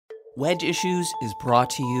Wedge Issues is brought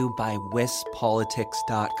to you by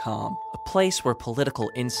WisPolitics.com, a place where political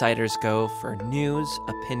insiders go for news,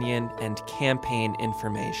 opinion, and campaign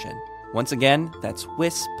information. Once again, that's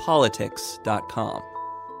WisPolitics.com.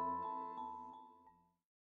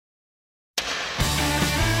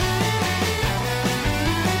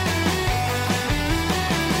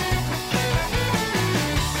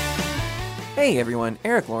 Hey everyone,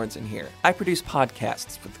 Eric Lorenzen here. I produce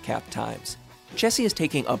podcasts for the Cap Times. Jesse is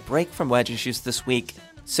taking a break from Wedge Issues this week,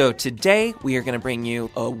 so today we are going to bring you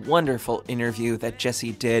a wonderful interview that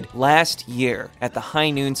Jesse did last year at the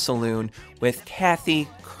High Noon Saloon with Kathy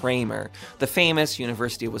Kramer, the famous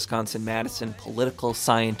University of Wisconsin-Madison political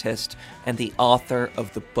scientist and the author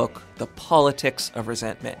of the book The Politics of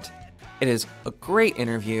Resentment. It is a great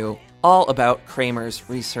interview all about Kramer's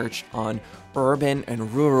research on urban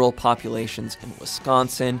and rural populations in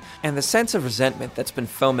Wisconsin, and the sense of resentment that's been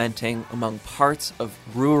fomenting among parts of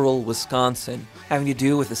rural Wisconsin, having to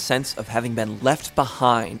do with a sense of having been left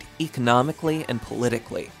behind economically and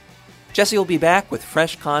politically. Jesse will be back with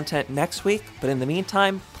fresh content next week, but in the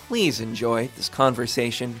meantime, please enjoy this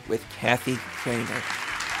conversation with Kathy Kramer.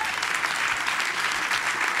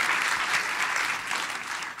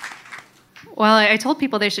 Well, I told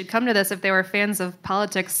people they should come to this if they were fans of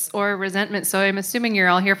politics or resentment, so I'm assuming you're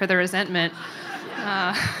all here for the resentment.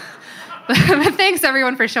 But thanks,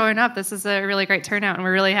 everyone, for showing up. This is a really great turnout, and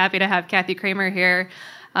we're really happy to have Kathy Kramer here.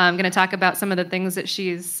 I'm going to talk about some of the things that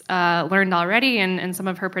she's learned already and some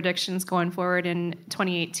of her predictions going forward in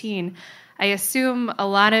 2018. I assume a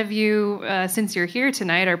lot of you, since you're here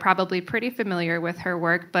tonight, are probably pretty familiar with her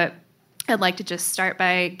work, but I'd like to just start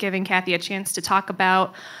by giving Kathy a chance to talk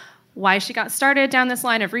about why she got started down this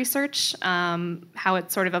line of research, how it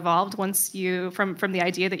sort of evolved once you from the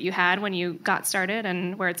idea that you had when you got started,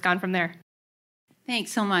 and where it's gone from there.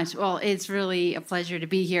 Thanks so much. Well, it's really a pleasure to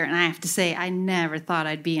be here, and I have to say, I never thought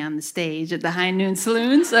I'd be on the stage at the High Noon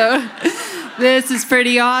Saloon, so this is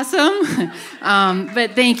pretty awesome.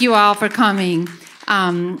 But thank you all for coming.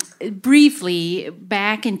 Briefly,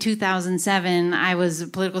 back in 2007, I was a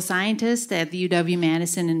political scientist at the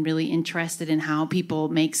UW-Madison and really interested in how people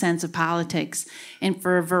make sense of politics. And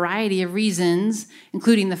for a variety of reasons,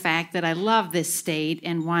 including the fact that I love this state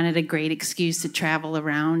and wanted a great excuse to travel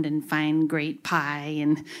around and find great pie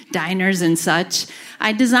and diners and such,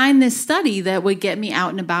 I designed this study that would get me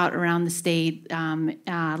out and about around the state,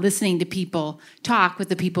 listening to people talk with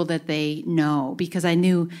the people that they know, because I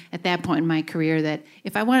knew at that point in my career that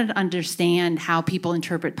if I wanted to understand how people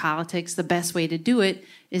interpret politics, the best way to do it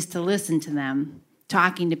is to listen to them,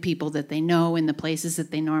 talking to people that they know in the places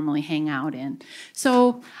that they normally hang out in.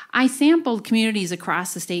 So I sampled communities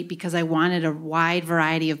across the state because I wanted a wide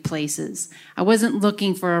variety of places. I wasn't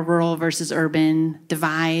looking for a rural versus urban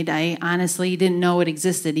divide. I honestly didn't know it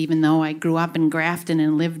existed, even though I grew up in Grafton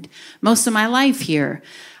and lived most of my life here.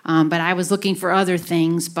 But I was looking for other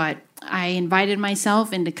things, but I invited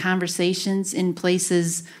myself into conversations in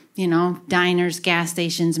places, diners, gas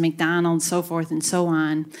stations, McDonald's, so forth and so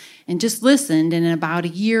on, and just listened. And about a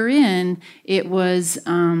year in, it was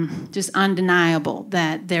just undeniable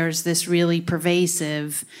that there's this really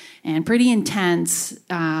pervasive and pretty intense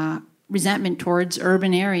resentment towards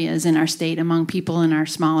urban areas in our state among people in our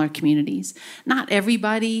smaller communities. Not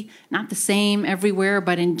everybody, not the same everywhere,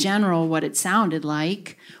 but in general, what it sounded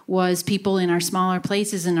like was people in our smaller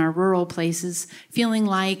places, in our rural places, feeling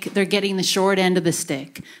like they're getting the short end of the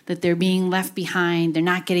stick, that they're being left behind, they're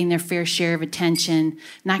not getting their fair share of attention,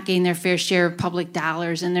 not getting their fair share of public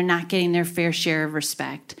dollars, and they're not getting their fair share of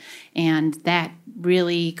respect. And that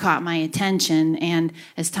really caught my attention, and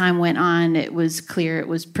as time went on, it was clear it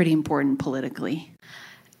was pretty important politically.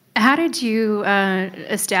 How did you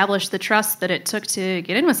establish the trust that it took to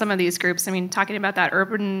get in with some of these groups? I mean, talking about that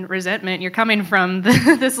urban resentment, you're coming from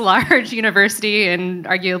this large university and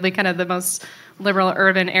arguably kind of the most liberal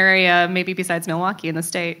urban area, maybe besides Milwaukee in the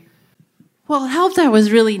state. Well, it helped I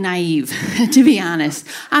was really naive, to be honest.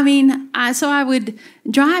 I mean, so I would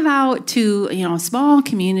drive out to, a small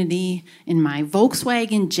community in my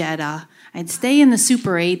Volkswagen Jetta. I'd stay in the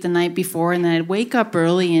Super 8 the night before, and then I'd wake up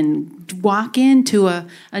early and walk into a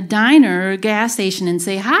diner or a gas station and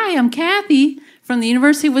say, "Hi, I'm Kathy from the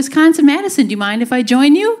University of Wisconsin-Madison. Do you mind if I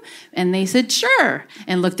join you?" And they said, "Sure,"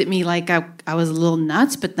 and looked at me like I was a little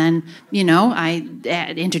nuts. But then, I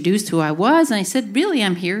introduced who I was, and I said, "Really,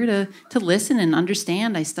 I'm here to listen and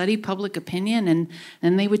understand. I study public opinion," and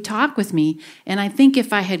then they would talk with me. And I think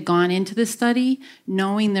if I had gone into the study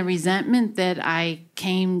knowing the resentment that I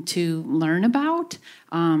came to learn about,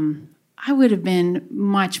 I would have been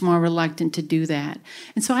much more reluctant to do that.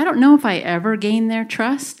 And so I don't know if I ever gained their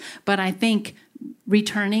trust, but I think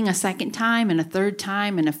returning a second time and a third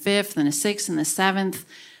time and a fifth and a sixth and a seventh,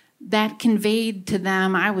 that conveyed to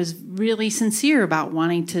them I was really sincere about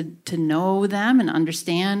wanting to know them and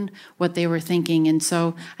understand what they were thinking. And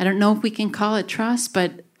so I don't know if we can call it trust,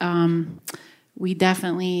 but we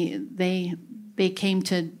definitely, they came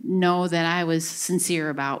to know that I was sincere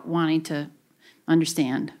about wanting to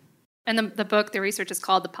understand. And the book, the research is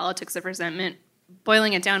called The Politics of Resentment.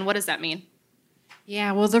 Boiling it down, what does that mean?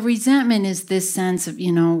 Yeah, well, the resentment is this sense of,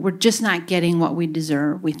 we're just not getting what we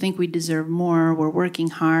deserve. We think we deserve more. We're working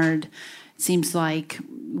hard. It seems like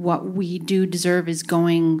what we do deserve is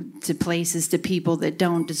going to places, to people that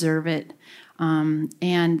don't deserve it.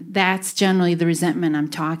 And that's generally the resentment I'm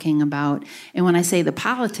talking about. And when I say the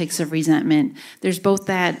politics of resentment, there's both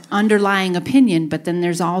that underlying opinion, but then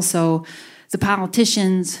there's also the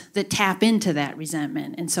politicians that tap into that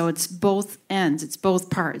resentment. And so it's both ends, it's both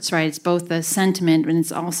parts, right? It's both the sentiment and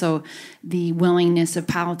it's also the willingness of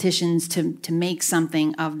politicians to make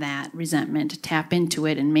something of that resentment, to tap into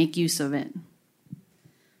it and make use of it.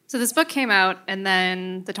 So this book came out, and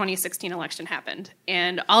then the 2016 election happened.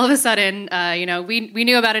 And all of a sudden, we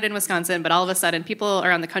knew about it in Wisconsin, but all of a sudden people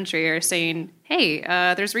around the country are saying, hey,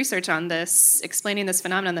 there's research on this, explaining this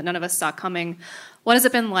phenomenon that none of us saw coming. What has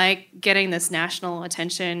it been like getting this national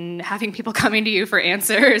attention, having people coming to you for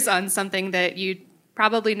answers on something that you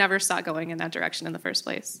probably never saw going in that direction in the first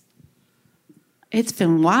place? It's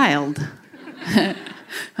been wild.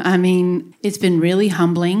 I mean, it's been really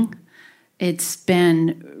humbling. It's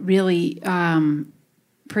been really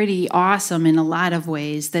pretty awesome in a lot of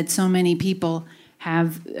ways that so many people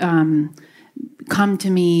have come to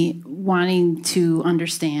me wanting to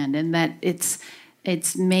understand, and that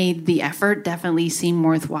it's made the effort definitely seem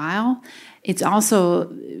worthwhile. It's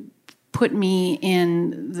also put me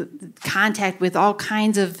in the contact with all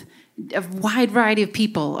kinds of a wide variety of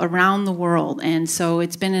people around the world. And so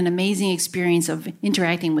it's been an amazing experience of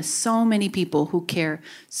interacting with so many people who care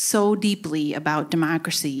so deeply about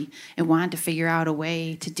democracy and want to figure out a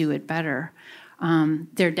way to do it better.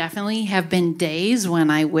 There definitely have been days when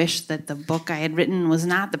I wish that the book I had written was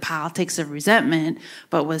not The Politics of Resentment,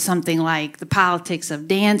 but was something like The Politics of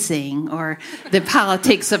Dancing or The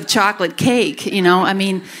Politics of Chocolate Cake. I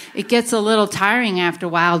mean, it gets a little tiring after a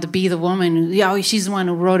while to be the woman who, she's the one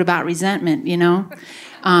who wrote about resentment,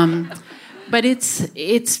 But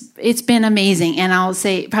it's been amazing, and I'll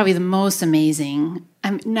say probably the most amazing. I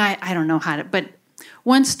don't know how to, but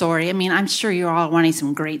one story, I'm sure you're all wanting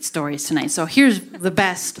some great stories tonight. So here's the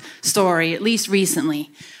best story, at least recently.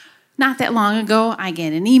 Not that long ago, I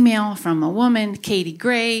get an email from a woman, Katie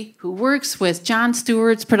Gray, who works with Jon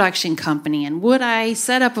Stewart's production company. And would I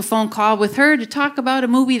set up a phone call with her to talk about a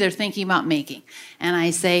movie they're thinking about making? And I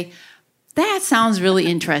say, that sounds really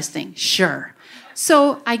interesting. Sure.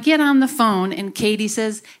 So I get on the phone, and Katie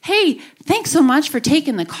says, hey, thanks so much for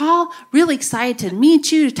taking the call. Really excited to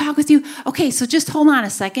meet you, to talk with you. Okay, so just hold on a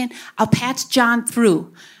second. I'll patch John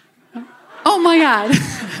through. Oh, my God.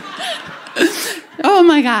 Oh,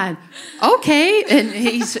 my God. Okay. And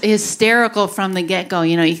he's hysterical from the get-go.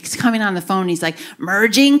 He's coming on the phone, and he's like,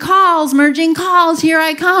 merging calls, here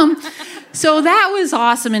I come. So that was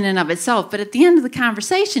awesome in and of itself. But at the end of the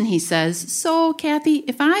conversation, he says, so, Kathy,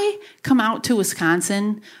 if I come out to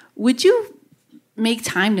Wisconsin, would you make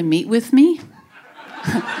time to meet with me?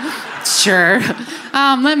 Sure.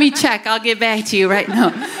 Let me check. I'll get back to you right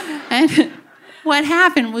now. And what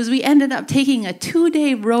happened was we ended up taking a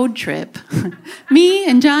 2-day road trip, me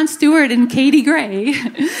and Jon Stewart and Katie Gray.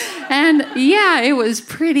 And, yeah, it was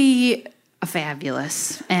pretty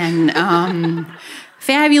fabulous. And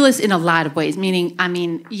fabulous in a lot of ways,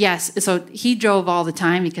 meaning, yes, so he drove all the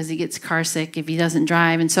time because he gets car sick if he doesn't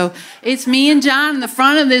drive. And so it's me and John in the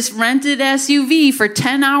front of this rented SUV for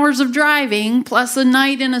 10 hours of driving, plus a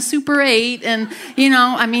night in a Super 8. And,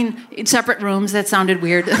 separate rooms. That sounded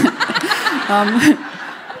weird.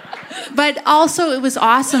 But also it was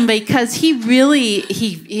awesome because he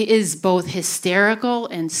is both hysterical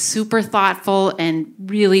and super thoughtful and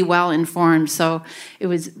really well informed. So it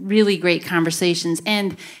was really great conversations.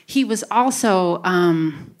 And he was also,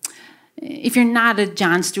 if you're not a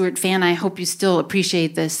Jon Stewart fan, I hope you still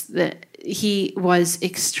appreciate this, that he was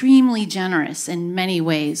extremely generous in many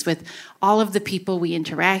ways with all of the people we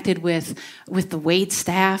interacted with the wait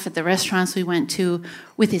staff at the restaurants we went to,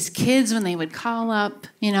 with his kids when they would call up,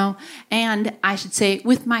 and I should say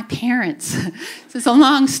with my parents. It's a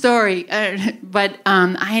long story, but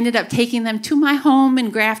I ended up taking them to my home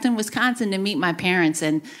in Grafton, Wisconsin to meet my parents,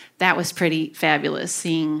 and that was pretty fabulous,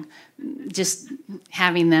 just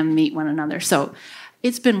having them meet one another. So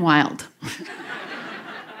it's been wild.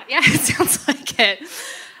 Yeah, it sounds like it.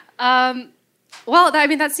 Well, I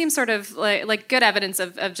mean, that seems sort of like good evidence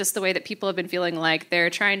of just the way that people have been feeling like they're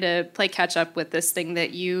trying to play catch up with this thing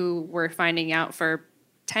that you were finding out for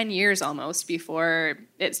 10 years almost before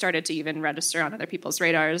it started to even register on other people's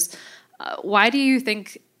radars. Why do you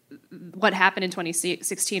think what happened in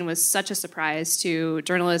 2016 was such a surprise to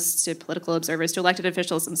journalists, to political observers, to elected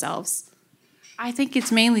officials themselves? I think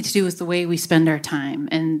it's mainly to do with the way we spend our time,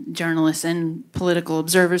 and journalists and political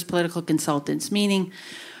observers, political consultants, meaning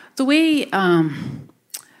the way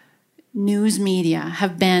news media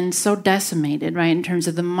have been so decimated, right, in terms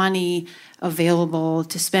of the money available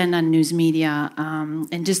to spend on news media,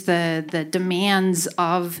 and just the demands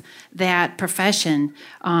of that profession.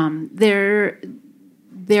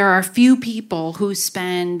 There are few people who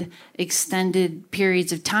spend extended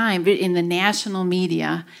periods of time in the national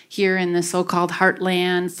media here in the so-called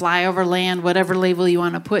heartland, flyover land, whatever label you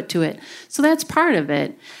want to put to it. So that's part of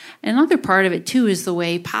it. Another part of it, too, is the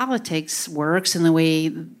way politics works and the way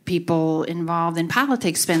people involved in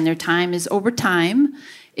politics spend their time is over time.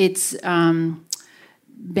 It's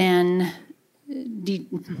been...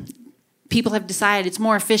 people have decided it's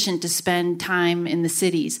more efficient to spend time in the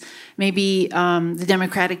cities. Maybe the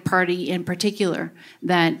Democratic Party in particular,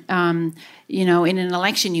 that, in an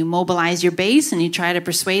election you mobilize your base and you try to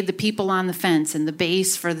persuade the people on the fence. And the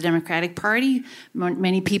base for the Democratic Party,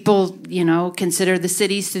 many people, consider the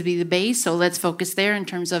cities to be the base, so let's focus there in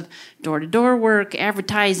terms of door-to-door work,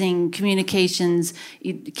 advertising, communications,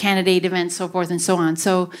 candidate events, so forth and so on.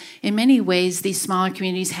 So in many ways, these smaller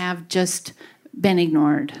communities have just been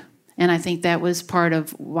ignored. And I think that was part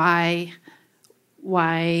of why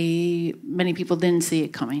many people didn't see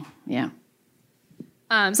it coming. Yeah.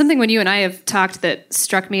 Something when you and I have talked that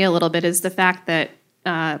struck me a little bit is the fact that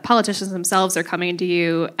politicians themselves are coming to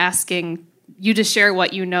you asking you to share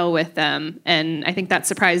what you know with them. And I think that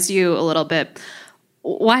surprised you a little bit.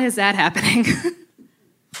 Why is that happening?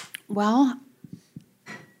 Well,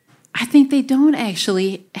 I think they don't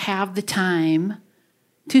actually have the time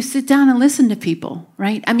to sit down and listen to people,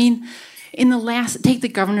 right? I mean, take the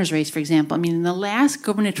governor's race, for example. I mean, in the last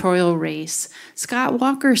gubernatorial race, Scott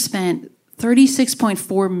Walker spent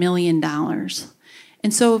 $36.4 million.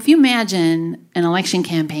 And so if you imagine an election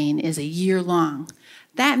campaign is a year long,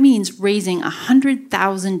 that means raising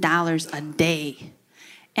 $100,000 a day.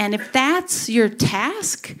 And if that's your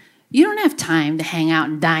task, you don't have time to hang out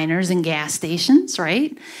in diners and gas stations,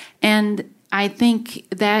 right? And I think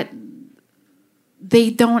that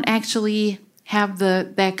they don't actually have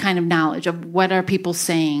that kind of knowledge of what are people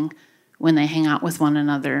saying when they hang out with one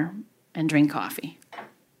another and drink coffee.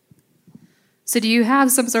 So do you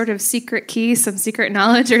have some sort of secret key, some secret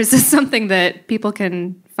knowledge, or is this something that people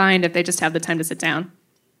can find if they just have the time to sit down?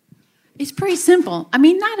 It's pretty simple. I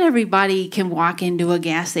mean, not everybody can walk into a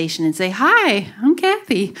gas station and say, "Hi, I'm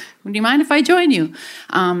Kathy. Do you mind if I join you?"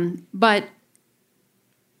 But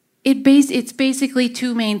it's basically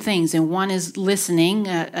two main things, and one is listening,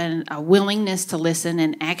 a willingness to listen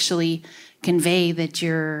and actually convey that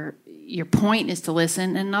your point is to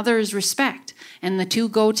listen, and another is respect. And the two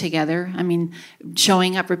go together. I mean,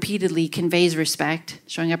 showing up repeatedly conveys respect,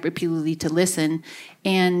 showing up repeatedly to listen.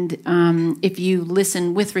 And if you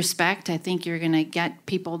listen with respect, I think you're going to get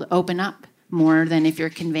people to open up more than if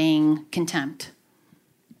you're conveying contempt.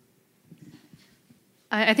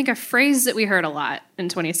 I think a phrase that we heard a lot in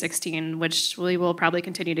 2016, which we will probably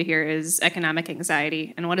continue to hear, is economic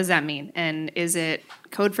anxiety. And what does that mean? And is it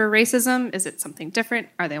code for racism? Is it something different?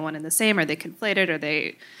 Are they one and the same? Are they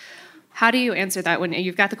conflated? How do you answer that when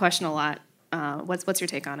you've got the question a lot? What's your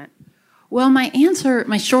take on it? Well, my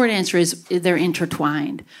short answer is they're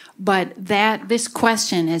intertwined. But this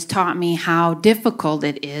question has taught me how difficult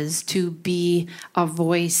it is to be a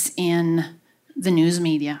voice in the news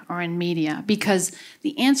media or in media, because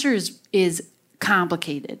the answer is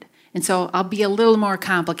complicated. And so I'll be a little more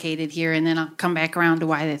complicated here, and then I'll come back around to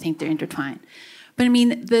why I think they're intertwined. But I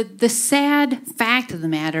mean, the sad fact of the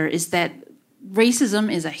matter is that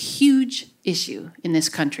racism is a huge issue in this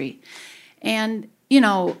country. And,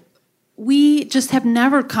 we just have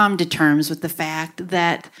never come to terms with the fact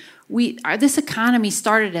that this economy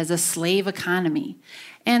started as a slave economy.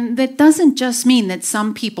 And that doesn't just mean that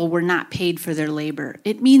some people were not paid for their labor.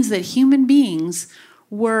 It means that human beings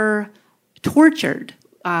were tortured,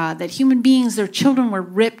 that human beings, their children were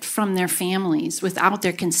ripped from their families without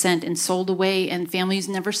their consent and sold away, and families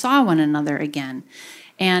never saw one another again.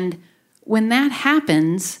 And when that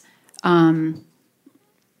happens,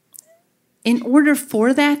 in order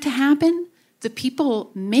for that to happen, the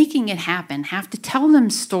people making it happen have to tell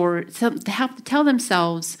themselves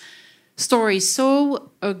stories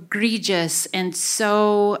so egregious and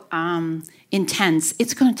so intense,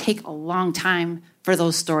 it's going to take a long time for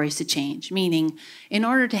those stories to change. Meaning, in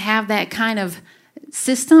order to have that kind of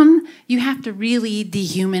system, you have to really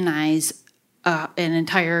dehumanize an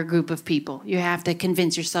entire group of people. You have to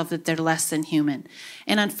convince yourself that they're less than human.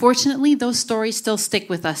 And unfortunately, those stories still stick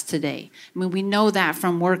with us today. I mean, we know that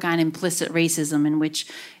from work on implicit racism, in which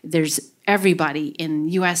there's everybody in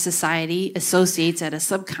U.S. society associates at a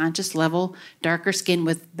subconscious level darker skin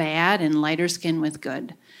with bad and lighter skin with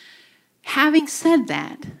good. Having said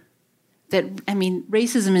that,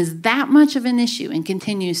 racism is that much of an issue and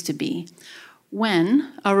continues to be.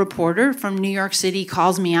 When a reporter from New York City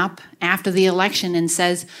calls me up after the election and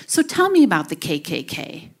says, "So tell me about the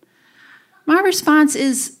KKK," my response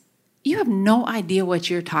is, "You have no idea what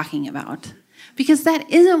you're talking about." Because that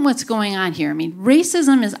isn't what's going on here. I mean,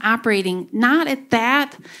 racism is operating not at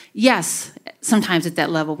that, yes, sometimes at that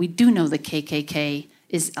level. We do know the KKK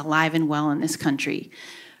is alive and well in this country.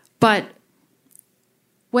 But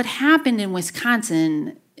what happened in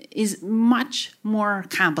Wisconsin is much more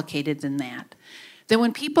complicated than that. That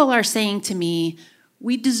when people are saying to me,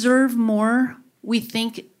 we deserve more, we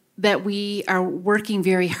think that we are working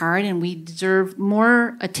very hard and we deserve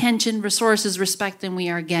more attention, resources, respect than we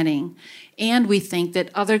are getting, and we think that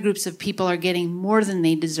other groups of people are getting more than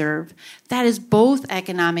they deserve, that is both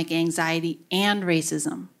economic anxiety and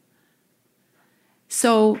racism.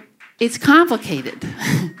 So it's complicated.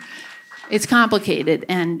 It's complicated,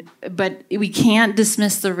 but we can't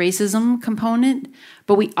dismiss the racism component,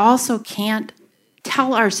 but we also can't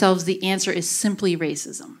tell ourselves the answer is simply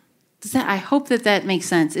racism. I hope that makes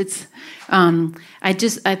sense. It's,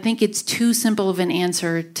 I think it's too simple of an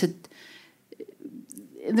answer to.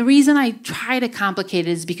 The reason I try to complicate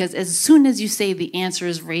it is because as soon as you say the answer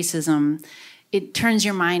is racism, it turns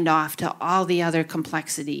your mind off to all the other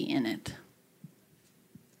complexity in it.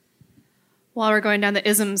 While we're going down the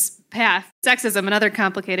isms path, sexism, another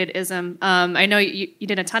complicated ism. I know you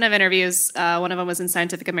did a ton of interviews. One of them was in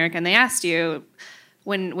Scientific American. They asked you,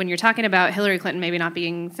 when you're talking about Hillary Clinton maybe not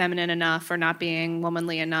being feminine enough or not being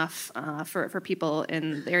womanly enough for people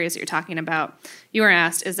in the areas that you're talking about, you were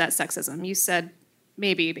asked, is that sexism? You said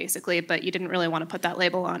maybe, basically, but you didn't really want to put that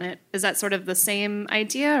label on it. Is that sort of the same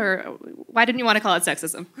idea, or why didn't you want to call it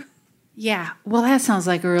sexism? Yeah, well, that sounds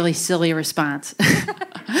like a really silly response,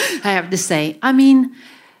 I have to say. I mean,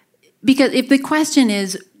 because if the question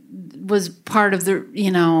was part of the,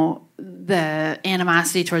 the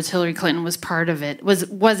animosity towards Hillary Clinton was part of it, was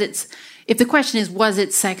it, if the question is, was it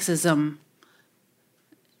sexism?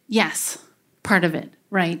 Yes, part of it,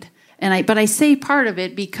 right? But I say part of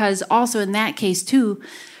it because also in that case too,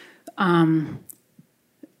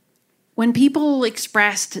 when people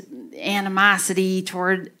expressed animosity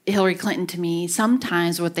toward Hillary Clinton to me,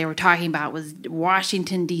 sometimes what they were talking about was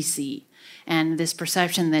Washington, D.C., and this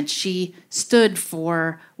perception that she stood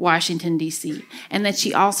for Washington, D.C., and that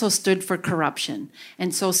she also stood for corruption.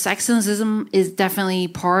 And so sexism is definitely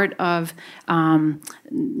part of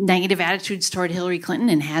negative attitudes toward Hillary Clinton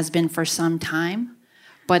and has been for some time.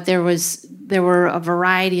 But there were a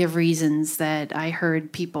variety of reasons that I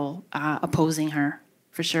heard people opposing her,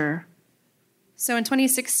 for sure. So in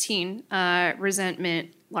 2016,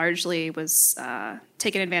 resentment largely was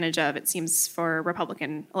taken advantage of, it seems, for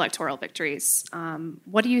Republican electoral victories.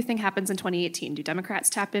 What do you think happens in 2018? Do Democrats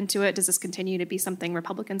tap into it? Does this continue to be something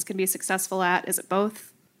Republicans can be successful at? Is it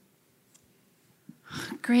both?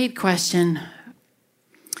 Great question.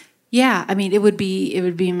 Yeah, I mean, it would be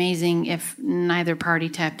amazing if neither party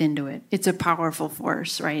tapped into it. It's a powerful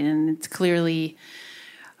force, right? And it's clearly,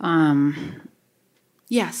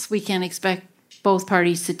 yes, we can expect both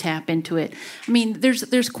parties to tap into it. I mean,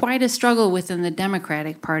 there's quite a struggle within the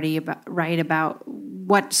Democratic Party about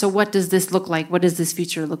what does this look like? What does this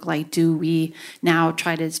future look like? Do we now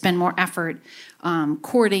try to spend more effort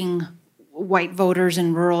courting white voters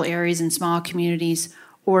in rural areas and small communities?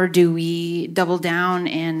 Or do we double down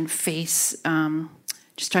and face,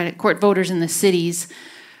 just try to court voters in the cities?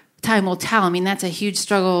 Time will tell. I mean, that's a huge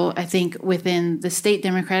struggle, I think, within the state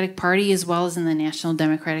Democratic Party as well as in the National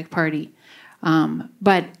Democratic Party.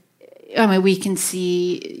 But, I mean, we can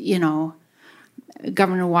see,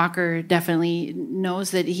 Governor Walker definitely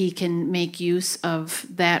knows that he can make use of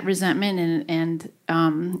that resentment. And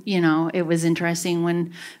it was interesting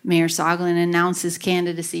when Mayor Soglin announced his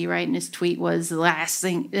candidacy, right? And his tweet was the last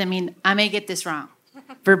thing, I mean, I may get this wrong,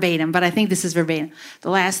 verbatim, but I think this is verbatim.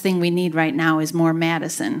 The last thing we need right now is more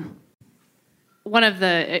Madison. One of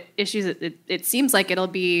the issues, it seems like it'll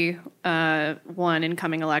be won in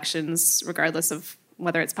coming elections, regardless of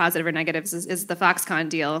whether it's positive or negatives, is the Foxconn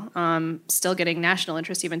deal. Still getting national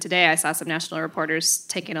interest even today. I saw some national reporters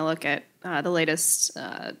taking a look at the latest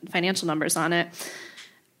financial numbers on it.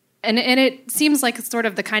 And it seems like it's sort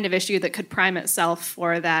of the kind of issue that could prime itself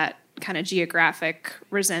for that kind of geographic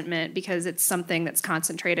resentment because it's something that's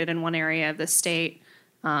concentrated in one area of the state.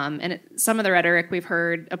 Some of the rhetoric we've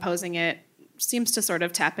heard opposing it seems to sort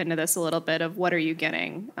of tap into this a little bit of what are you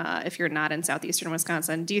getting if you're not in southeastern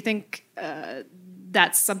Wisconsin. Do you think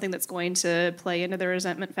that's something that's going to play into the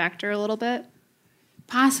resentment factor a little bit?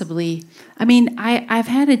 Possibly. I mean, I've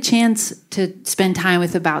had a chance to spend time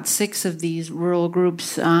with about 6 of these rural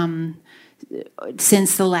groups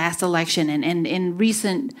since the last election. And in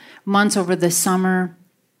recent months over the summer,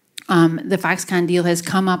 the Foxconn deal has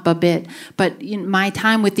come up a bit, but my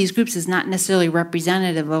time with these groups is not necessarily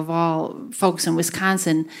representative of all folks in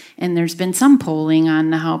Wisconsin, and there's been some polling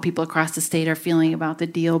on how people across the state are feeling about the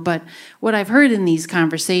deal. But what I've heard in these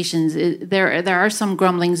conversations, there are some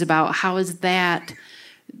grumblings about how is that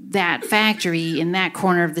factory in that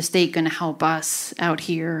corner of the state going to help us out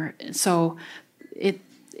here. So it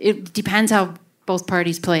depends how both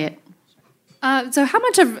parties play it. So how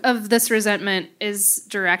much of this resentment is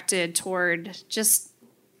directed toward just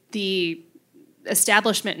the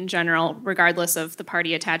establishment in general, regardless of the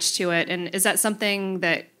party attached to it? And is that something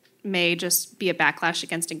that may just be a backlash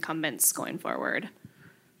against incumbents going forward?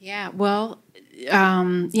 Yeah, well,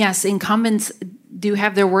 yes, incumbents do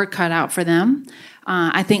have their work cut out for them.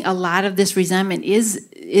 I think a lot of this resentment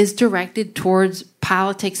is directed towards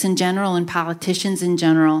politics in general and politicians in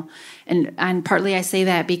general. And partly I say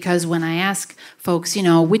that because when I ask folks,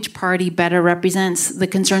 which party better represents the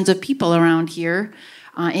concerns of people around here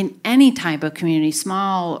in any type of community,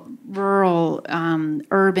 small, rural,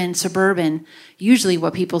 urban, suburban, usually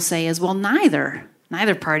what people say is, well, neither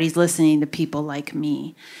party's listening to people like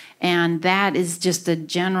me. And that is just a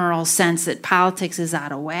general sense that politics is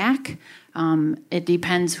out of whack. It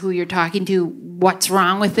depends who you're talking to, what's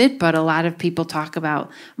wrong with it, but a lot of people talk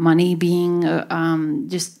about money being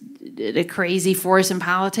just a crazy force in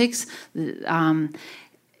politics, that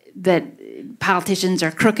politicians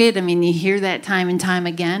are crooked. I mean, you hear that time and time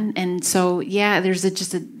again. And so, yeah, there's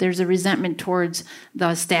a resentment towards the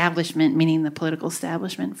establishment, meaning the political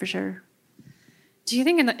establishment, for sure. Do you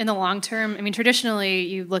think in the long term, I mean, traditionally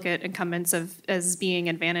you look at incumbents as being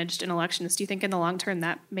advantaged in elections. Do you think in the long term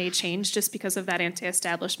that may change just because of that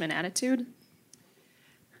anti-establishment attitude?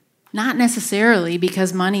 Not necessarily,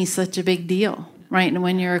 because money's such a big deal, right? And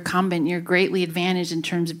when you're incumbent, you're greatly advantaged in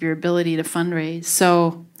terms of your ability to fundraise.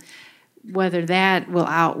 So whether that will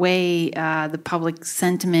outweigh the public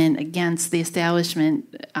sentiment against the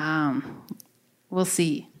establishment, we'll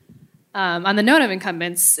see. On the note of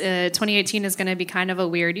incumbents, 2018 is going to be kind of a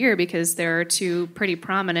weird year because there are 2 pretty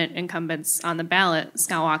prominent incumbents on the ballot,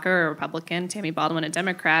 Scott Walker, a Republican, Tammy Baldwin, a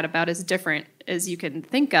Democrat, about as different as you can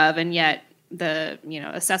think of, and yet the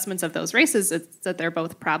assessments of those races is that they're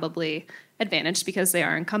both probably advantaged because they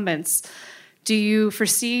are incumbents. Do you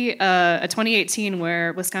foresee a 2018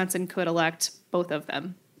 where Wisconsin could elect both of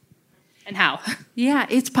them? And how? Yeah,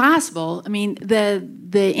 it's possible. I mean,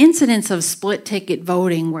 the incidence of split ticket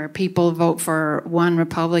voting, where people vote for one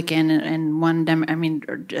Republican and one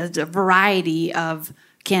a variety of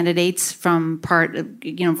candidates from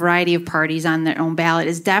variety of parties on their own ballot,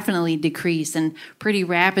 is definitely decreased, and pretty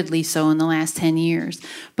rapidly so in the last 10 years.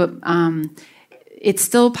 But it's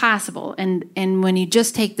still possible. And when you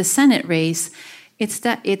just take the Senate race, it's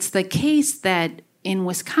the case that in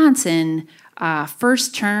Wisconsin,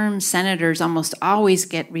 first-term senators almost always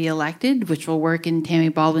get reelected, which will work in Tammy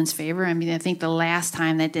Baldwin's favor. I mean, I think the last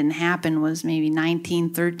time that didn't happen was maybe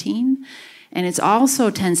 1913. And it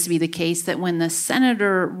also tends to be the case that when the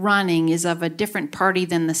senator running is of a different party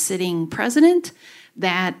than the sitting president,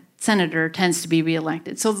 that senator tends to be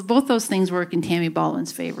reelected. So both those things work in Tammy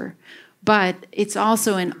Baldwin's favor. But it's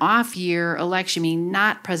also an off-year election, meaning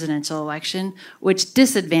not presidential election, which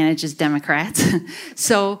disadvantages Democrats.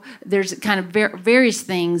 So there's kind of various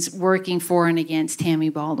things working for and against Tammy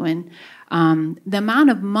Baldwin. The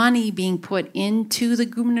amount of money being put into the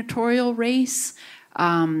gubernatorial race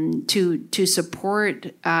to support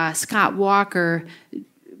Scott Walker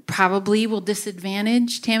probably will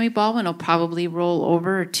disadvantage Tammy Baldwin. It'll probably roll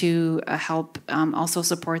over to help also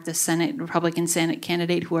support the Republican Senate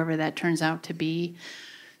candidate, whoever that turns out to be.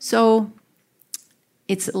 So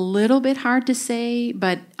it's a little bit hard to say,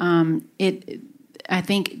 but I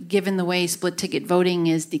think given the way split ticket voting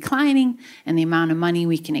is declining and the amount of money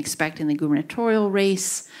we can expect in the gubernatorial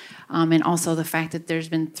race, and also the fact that there's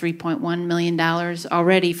been $3.1 million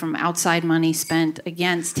already from outside money spent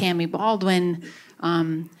against Tammy Baldwin,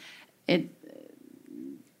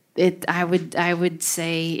 I would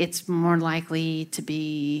say it's more likely to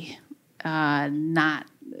be not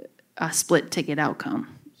a split ticket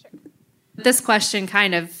outcome. This question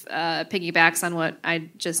kind of piggybacks on what I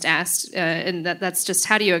just asked, and that's just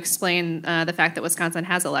how do you explain the fact that Wisconsin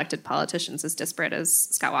has elected politicians as disparate as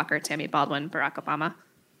Scott Walker, Tammy Baldwin, Barack Obama?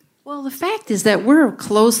 Well, the fact is that we're a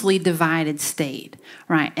closely divided state,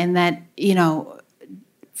 right? And that,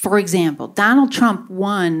 for example, Donald Trump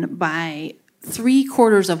won by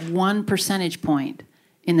 0.75 percentage point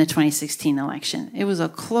in the 2016 election. It was a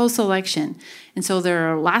close election. And so there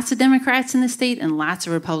are lots of Democrats in the state and lots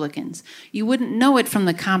of Republicans. You wouldn't know it from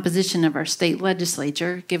the composition of our state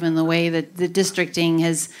legislature, given the way that the districting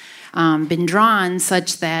has been drawn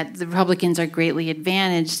such that the Republicans are greatly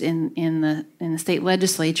advantaged in the state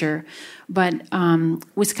legislature. But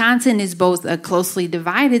Wisconsin is both a closely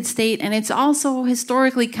divided state, and it's also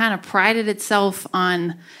historically kind of prided itself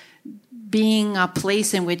on being a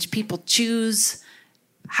place in which people choose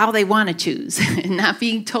how they want to choose and not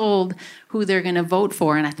being told who they're going to vote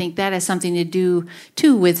for. And I think that has something to do,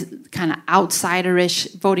 too, with kind of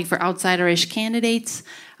voting for outsiderish candidates,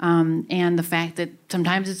 and the fact that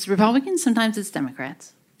sometimes it's Republicans, sometimes it's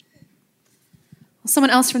Democrats.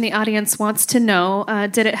 Someone else from the audience wants to know,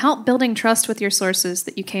 did it help building trust with your sources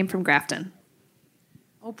that you came from Grafton?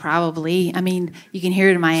 Oh, probably. I mean, you can hear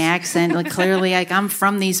it in my accent, clearly, I'm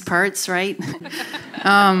from these parts, right?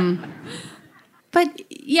 But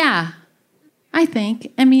yeah, I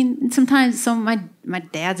think. I mean, sometimes my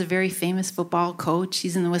dad's a very famous football coach.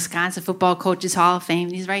 He's in the Wisconsin Football Coaches Hall of Fame.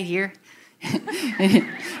 He's right here.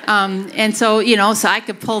 And so, so I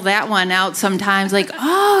could pull that one out sometimes,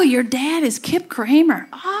 oh, your dad is Kip Kramer.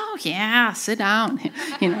 Oh, yeah, sit down.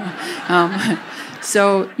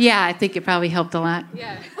 So, yeah, I think it probably helped a lot.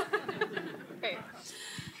 Yeah. Great.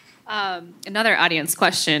 Another audience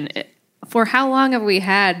question. For how long have we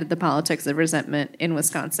had the politics of resentment in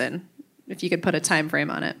Wisconsin? If you could put a time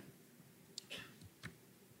frame on it.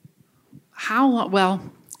 How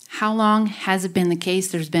long has it been the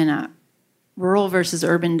case there's been a rural versus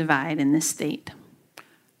urban divide in this state?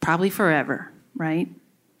 Probably forever, right?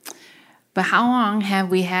 But how long have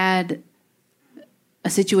we had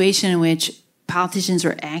a situation in which politicians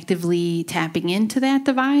are actively tapping into that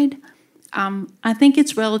divide? I think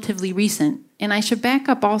it's relatively recent. And I should back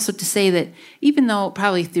up also to say that even though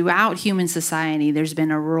probably throughout human society there's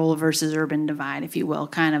been a rural versus urban divide, if you will,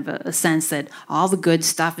 kind of a sense that all the good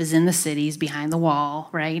stuff is in the cities behind the wall,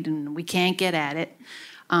 right? And we can't get at it.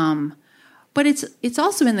 But it's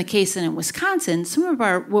also been the case that in Wisconsin, some of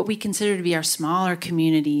our what we consider to be our smaller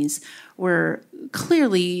communities were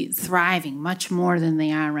clearly thriving much more than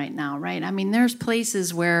they are right now, right? I mean, there's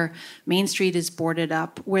places where Main Street is boarded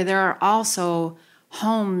up, where there are also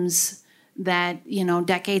homes that,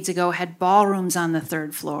 decades ago had ballrooms on the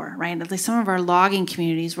third floor, right? At least some of our logging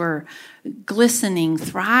communities were glistening,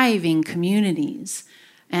 thriving communities.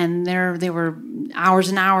 And they were hours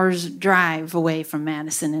and hours drive away from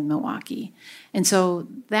Madison and Milwaukee. And so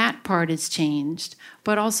that part has changed.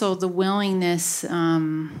 But also the willingness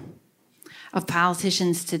of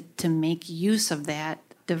politicians to make use of that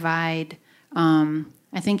divide. I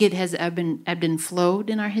think it has ebbed and flowed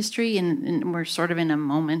in our history, and we're sort of in a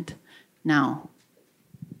moment now.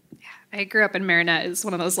 I grew up in Marinette. It's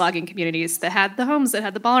one of those logging communities that had the homes that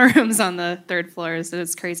had the ballrooms on the third floors. And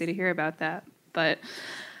it's crazy to hear about that. But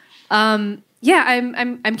I'm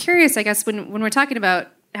curious, I guess, when we're talking about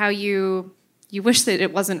how you wish that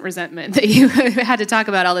it wasn't resentment that you had to talk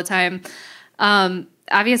about all the time.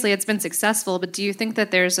 Obviously, it's been successful, but do you think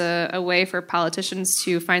that there's a way for politicians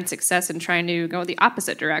to find success in trying to go the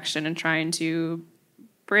opposite direction and trying to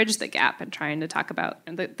bridge the gap and trying to talk about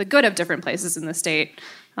the good of different places in the state?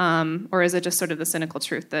 Or is it just sort of the cynical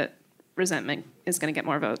truth that resentment is going to get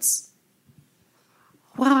more votes?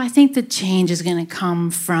 Well, I think the change is going to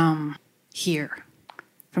come from here,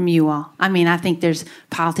 from you all. I mean, I think there's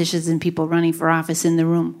politicians and people running for office in the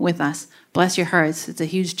room with us. Bless your hearts. It's a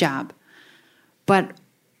huge job. But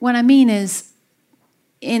what I mean is,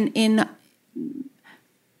 in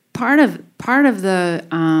part of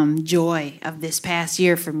the joy of this past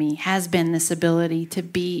year for me has been this ability to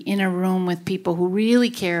be in a room with people who really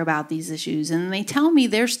care about these issues, and they tell me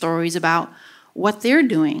their stories about what they're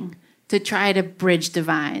doing to try to bridge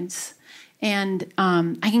divides. And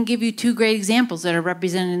I can give you two great examples that are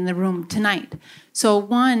represented in the room tonight. So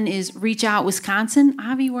one is Reach Out Wisconsin.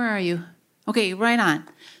 Avi, where are you? Okay, right on.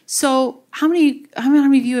 So how many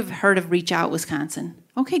of you have heard of Reach Out Wisconsin?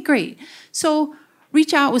 Okay, great. So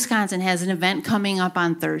Reach Out Wisconsin has an event coming up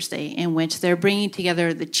on Thursday in which they're bringing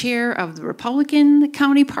together the chair of the Republican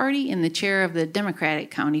County Party and the chair of the Democratic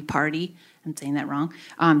County Party. I'm saying that wrong.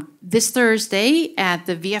 This Thursday at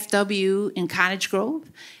the VFW in Cottage Grove.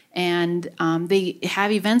 And they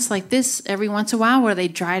have events like this every once in a while where they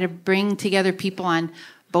try to bring together people on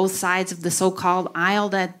both sides of the so-called aisle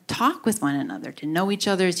that talk with one another, to know each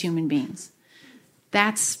other as human beings.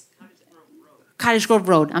 That's Cottage Grove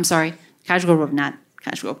Road. I'm sorry. Cottage Grove Road, not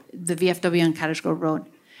Cottage Grove. The VFW on Cottage Grove Road.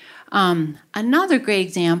 Another great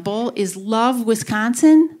example is Love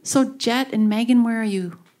Wisconsin. So Jet and Megan, where are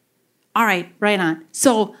you? All right, right on.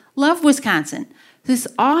 So Love Wisconsin, this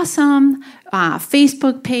awesome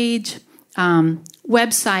Facebook page,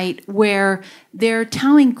 website where they're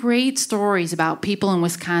telling great stories about people in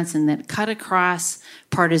Wisconsin that cut across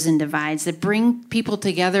partisan divides, that bring people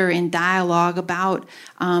together in dialogue about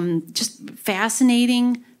just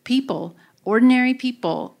fascinating people, ordinary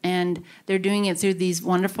people, and they're doing it through these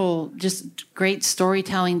wonderful, just great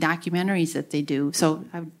storytelling documentaries that they do. So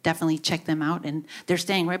I would definitely check them out, and they're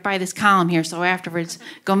staying right by this column here, so afterwards,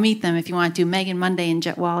 go meet them if you want to, Megan Monday and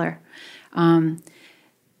Jet Waller. And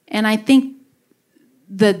I think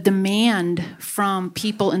the demand from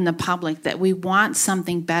people in the public that we want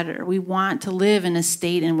something better. We want to live in a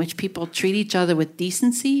state in which people treat each other with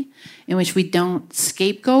decency, in which we don't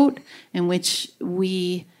scapegoat, in which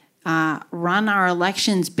we run our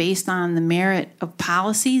elections based on the merit of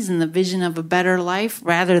policies and the vision of a better life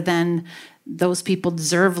rather than those people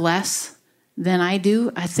deserve less than I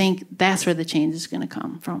do. I think that's where the change is going to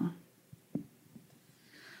come from.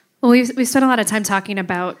 Well, we've spent a lot of time talking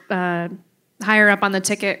about higher up on the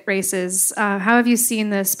ticket races. How have you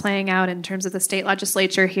seen this playing out in terms of the state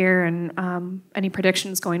legislature here, and any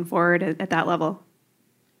predictions going forward at that level?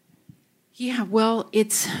 Yeah, well,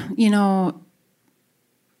 it's,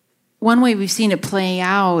 one way we've seen it play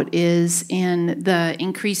out is in the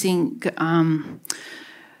increasing,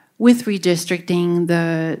 with redistricting,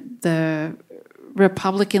 the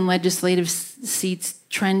Republican legislative seats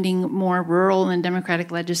trending more rural and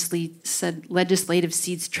Democratic legislative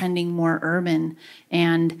seats trending more urban.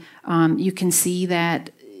 And you can see that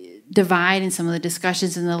divide in some of the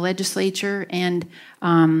discussions in the legislature. And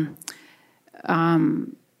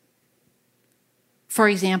for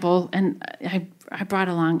example, and I brought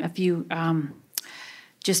along a few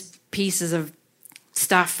just pieces of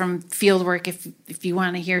stuff from field work if you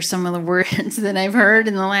want to hear some of the words that I've heard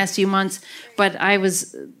in the last few months. But I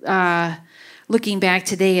was looking back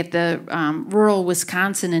today at the Rural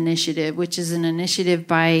Wisconsin Initiative, which is an initiative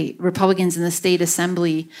by Republicans in the state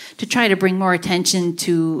assembly to try to bring more attention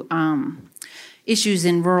to issues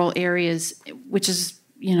in rural areas, which is,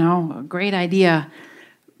 a great idea.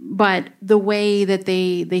 But the way that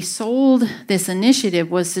they sold this initiative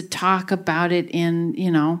was to talk about it in,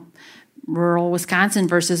 rural Wisconsin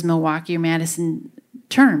versus Milwaukee or Madison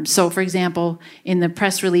terms. So, for example, in the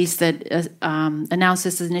press release that announced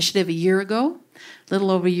this initiative a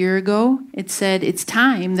little over a year ago, it said it's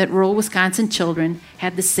time that rural Wisconsin children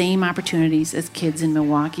had the same opportunities as kids in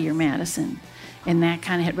Milwaukee or Madison. And that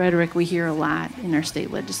kind of rhetoric we hear a lot in our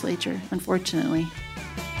state legislature, unfortunately.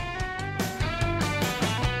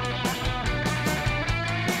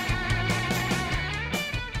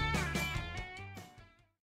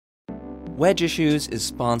 Wedge Issues is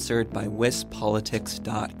sponsored by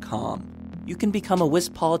WisPolitics.com. You can become a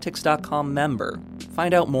WisPolitics.com member.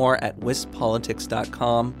 Find out more at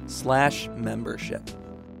WisPolitics.com/membership.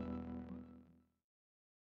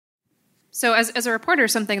 So as a reporter,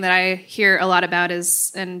 something that I hear a lot about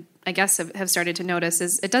is, and I guess have started to notice,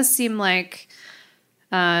 is it does seem like,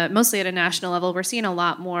 mostly at a national level, we're seeing a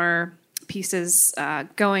lot more pieces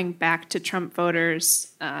going back to Trump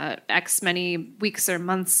voters X many weeks or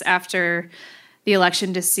months after the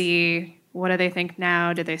election to see what do they think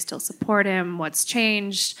now, do they still support him, what's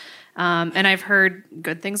changed, and I've heard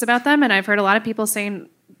good things about them, and I've heard a lot of people saying,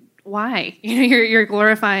 why? You're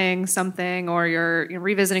glorifying something, or you're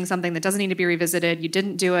revisiting something that doesn't need to be revisited. You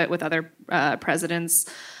didn't do it with other presidents.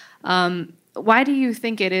 Why do you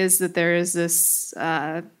think it is that there is this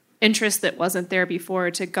interest that wasn't there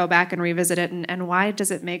before to go back and revisit it, and why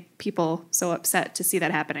does it make people so upset to see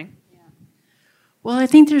that happening? Yeah. Well, I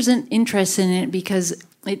think there's an interest in it because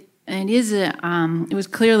it was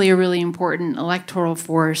clearly a really important electoral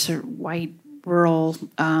force for white rural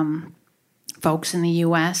folks in the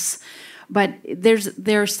U.S. But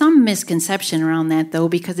there's some misconception around that, though,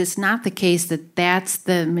 because it's not the case that that's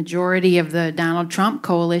the majority of the Donald Trump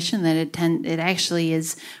coalition. That it actually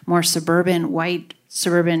is more suburban,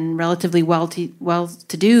 relatively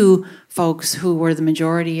well-to-do folks who were the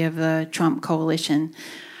majority of the Trump coalition.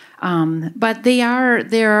 But they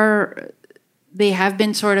have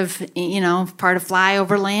been sort of, part of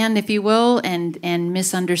flyover land, if you will, and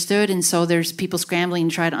misunderstood. And so there's people scrambling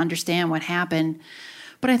to try to understand what happened.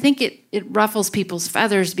 But I think it ruffles people's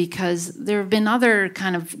feathers because there have been other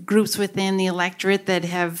kind of groups within the electorate that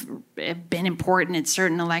have been important at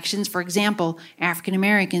certain elections. For example, African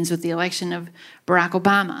Americans with the election of Barack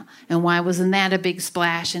Obama. And why wasn't that a big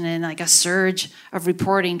splash and then like a surge of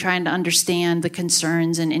reporting trying to understand the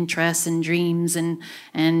concerns and interests and dreams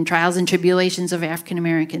and trials and tribulations of African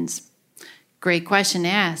Americans? Great question to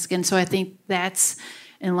ask. And so I think that's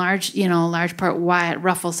in large part why it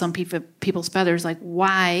ruffles some people's feathers. Like,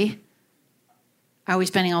 why are we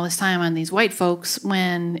spending all this time on these white folks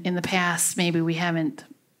when in the past maybe we haven't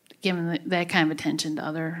given that kind of attention to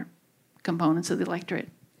other components of the electorate?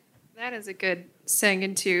 That is a good segue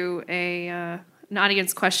into an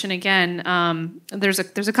audience question again. There's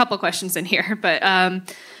a couple questions in here, but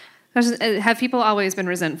have people always been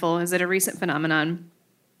resentful? Is it a recent phenomenon?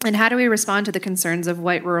 And how do we respond to the concerns of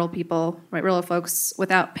white rural folks,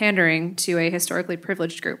 without pandering to a historically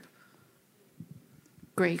privileged group?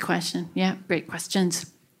 Great question. Yeah, great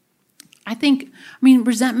questions.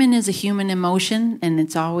 Resentment is a human emotion, and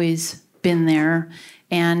it's always been there.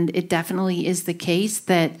 And it definitely is the case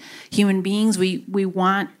that human beings, we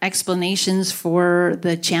want explanations for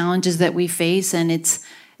the challenges that we face, and it's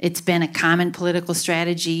been a common political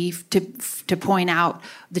strategy to point out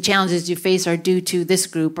the challenges you face are due to this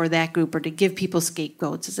group or that group, or to give people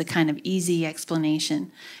scapegoats as a kind of easy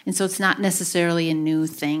explanation. And so it's not necessarily a new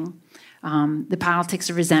thing. The politics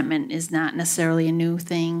of resentment is not necessarily a new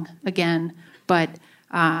thing, again, but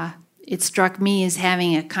it struck me as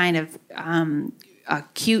having a kind of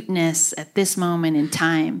acuteness at this moment in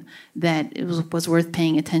time that it was worth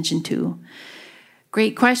paying attention to.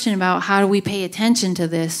 Great question about how do we pay attention to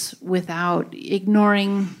this without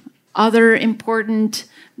ignoring other important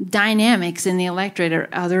dynamics in the electorate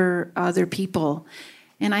or other people.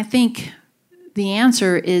 And I think the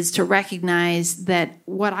answer is to recognize that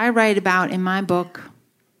what I write about in my book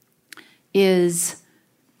is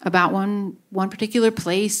about one particular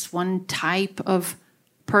place, one type of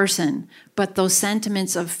person, but those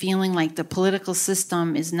sentiments of feeling like the political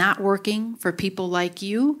system is not working for people like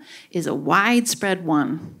you is a widespread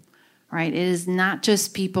one, right? It is not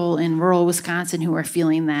just people in rural Wisconsin who are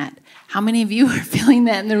feeling that. How many of you are feeling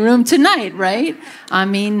that in the room tonight, right?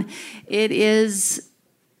 It is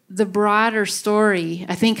the broader story.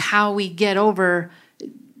 I think how we get over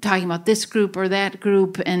talking about this group or that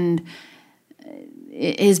group and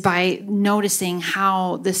is by noticing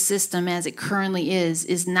how the system as it currently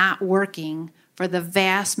is not working for the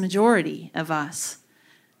vast majority of us.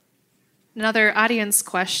 Another audience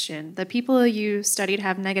question. The people you studied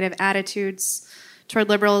have negative attitudes toward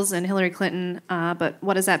liberals and Hillary Clinton, but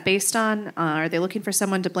what is that based on? Are they looking for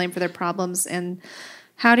someone to blame for their problems? And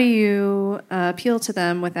how do you appeal to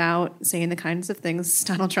them without saying the kinds of things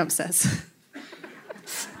Donald Trump says?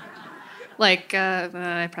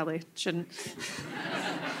 I probably shouldn't.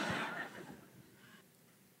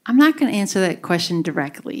 I'm not going to answer that question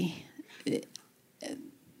directly.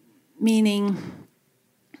 Meaning...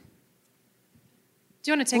 Do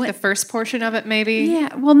you want to take the first portion of it, maybe?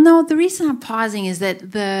 Yeah, well, no, the reason I'm pausing is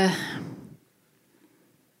that the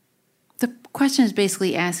question is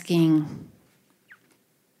basically asking,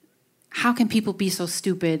 how can people be so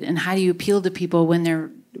stupid, and how do you appeal to people when they're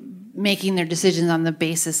making their decisions on the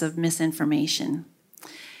basis of misinformation?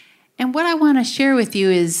 And what I want to share with you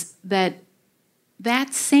is that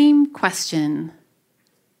same question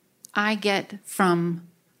I get from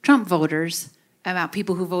Trump voters about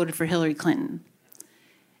people who voted for Hillary Clinton.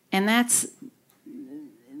 And that's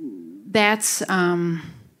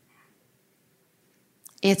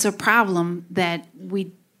it's a problem that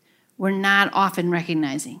we're not often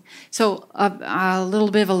recognizing. So a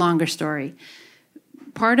little bit of a longer story.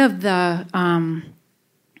 Part of the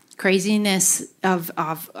craziness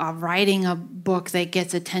of writing a book that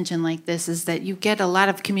gets attention like this is that you get a lot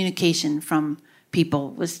of communication from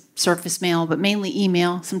people with surface mail, but mainly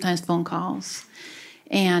email, sometimes phone calls.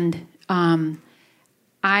 And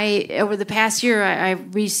over the past year, I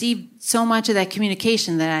received so much of that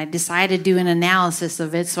communication that I decided to do an analysis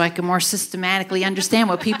of it so I could more systematically understand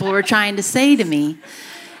what people were trying to say to me.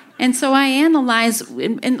 And so I analyzed,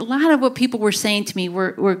 and a lot of what people were saying to me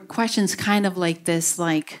were questions kind of like this,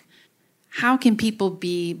 like, how can people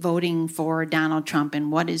be voting for Donald Trump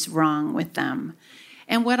and what is wrong with them?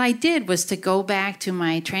 And what I did was to go back to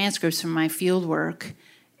my transcripts from my field work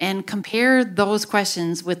and compare those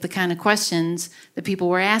questions with the kind of questions that people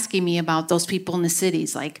were asking me about those people in the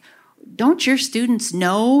cities. Like, don't your students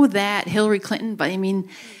know that Hillary Clinton,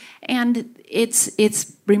 And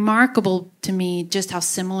it's remarkable to me just how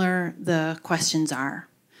similar the questions are.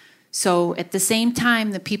 So at the same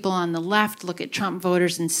time, the people on the left look at Trump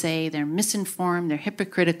voters and say they're misinformed, they're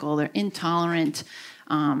hypocritical, they're intolerant,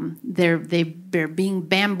 they're being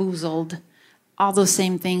bamboozled. All those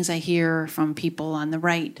same things I hear from people on the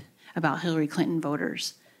right about Hillary Clinton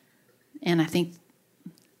voters. And I think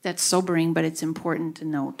that's sobering, but it's important to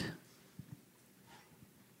note.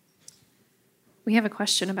 We have a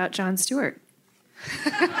question about Jon Stewart.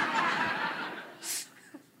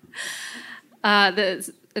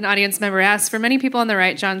 An audience member asks, for many people on the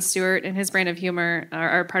right, Jon Stewart and his brand of humor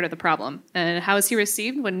are part of the problem. And how was he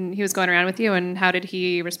received when he was going around with you, and how did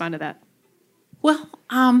he respond to that? Well,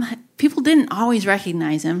 people didn't always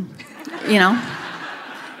recognize him,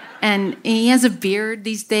 And he has a beard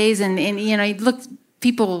these days, and he looks.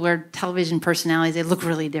 People who are television personalities, they look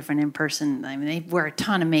really different in person. I mean, they wear a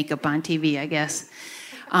ton of makeup on TV, I guess.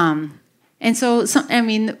 And so,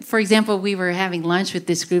 for example, we were having lunch with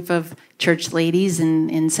this group of church ladies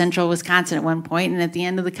in central Wisconsin at one point, and at the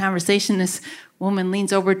end of the conversation, this woman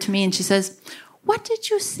leans over to me and she says, "What did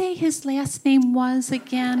you say his last name was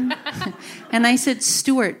again?" And I said,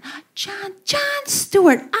 "Stewart." Jon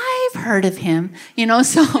Stewart, I've heard of him.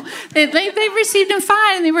 So they received him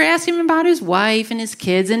fine, and they were asking him about his wife and his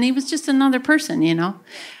kids, and he was just another person,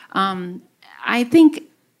 I think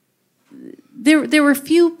there were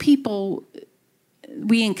few people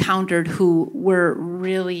we encountered who were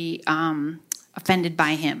really offended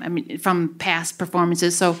by him. I mean, from past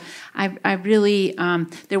performances. So I really,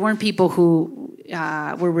 there weren't people who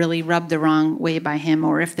were really rubbed the wrong way by him,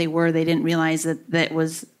 or if they were, they didn't realize that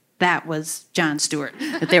was Jon Stewart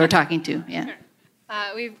that they were talking to. Yeah.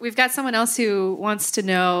 We've got someone else who wants to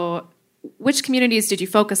know, which communities did you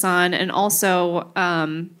focus on, and also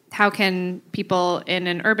how can people in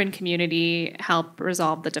an urban community help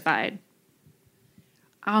resolve the divide?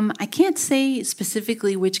 I can't say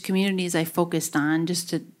specifically which communities I focused on,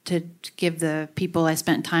 just to give the people I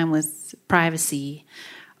spent time with privacy.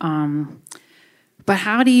 But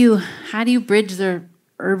how do you bridge the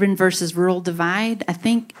urban versus rural divide? I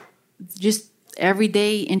think just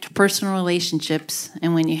everyday interpersonal relationships,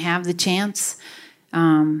 and when you have the chance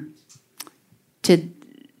to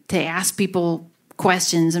ask people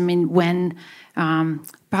questions. I mean, when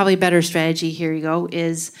probably a better strategy, here you go,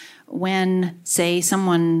 is when, say,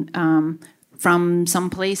 someone from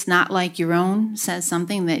someplace not like your own says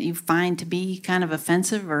something that you find to be kind of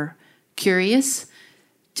offensive or curious,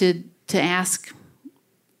 to ask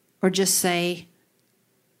or just say,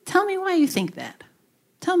 "Tell me why you think that.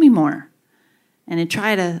 Tell me more." And to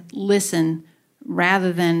try to listen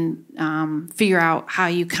rather than figure out how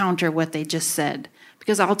you counter what they just said.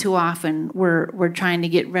 Because all too often we're trying to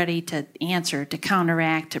get ready to answer, to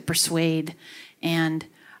counteract, to persuade. And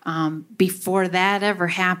before that ever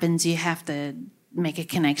happens, you have to make a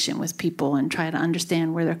connection with people and try to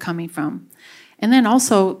understand where they're coming from. And then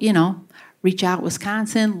also, Reach Out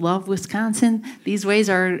Wisconsin, Love Wisconsin. These ways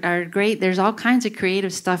are great. There's all kinds of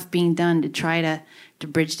creative stuff being done to try to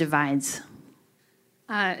bridge divides.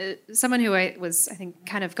 Someone who I think,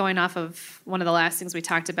 kind of going off of one of the last things we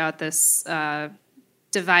talked about, this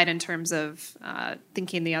divide in terms of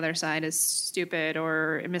thinking the other side is stupid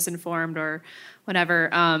or misinformed or whatever.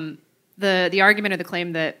 The argument or the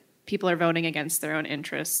claim that people are voting against their own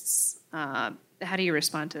interests. How do you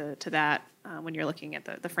respond to that when you're looking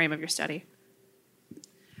at the frame of your study?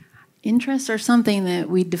 Interests are something that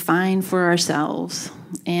we define for ourselves,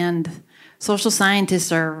 and social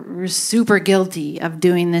scientists are super guilty of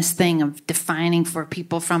doing this thing of defining for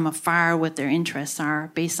people from afar what their interests are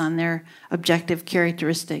based on their objective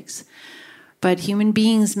characteristics. But human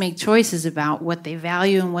beings make choices about what they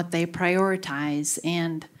value and what they prioritize.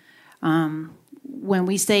 And when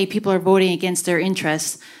we say people are voting against their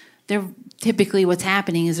interests, they're typically what's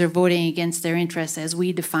happening is they're voting against their interests as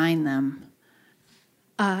we define them.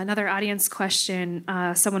 Another audience question.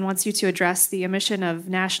 Someone wants you to address the omission of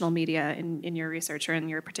national media in your research or in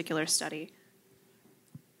your particular study.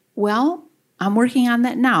 Well, I'm working on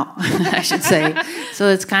that now, I should say. So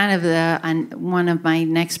it's kind of one of my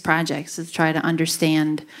next projects is try to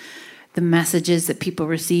understand the messages that people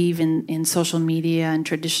receive in social media and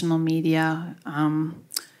traditional media,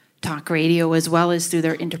 talk radio, as well as through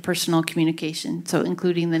their interpersonal communication, so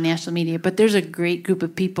including the national media. But there's a great group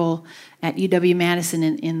of people at UW-Madison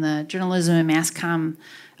in the journalism and mass comm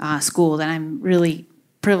school that I'm really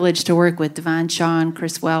privileged to work with, Devon Shaw and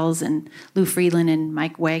Chris Wells and Lou Friedland and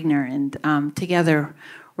Mike Wagner. And together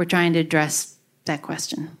we're trying to address that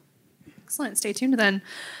question. Excellent. Stay tuned then.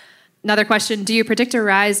 Another question, do you predict a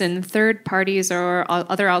rise in third parties or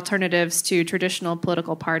other alternatives to traditional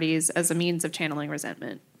political parties as a means of channeling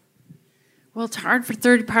resentment? Well, it's hard for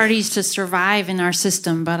third parties to survive in our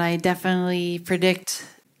system, but I definitely predict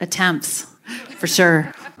attempts, for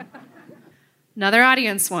sure. Another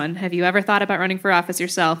audience one. Have you ever thought about running for office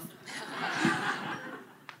yourself?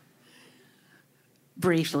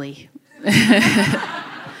 Briefly.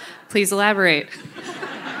 Please elaborate.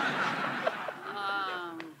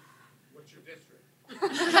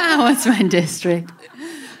 What's my district?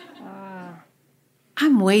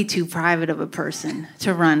 I'm way too private of a person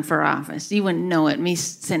to run for office. You wouldn't know it, me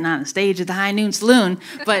sitting on the stage at the High Noon Saloon.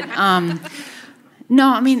 But no,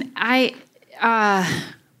 I mean, I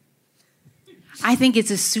think it's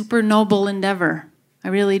a super noble endeavor. I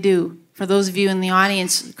really do. For those of you in the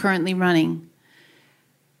audience currently running.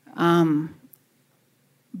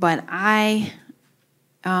 But I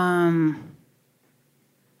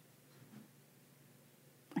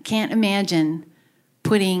can't imagine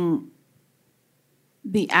putting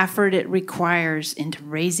the effort it requires into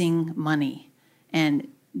raising money and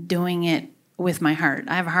doing it with my heart.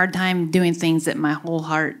 I have a hard time doing things that my whole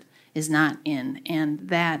heart is not in, and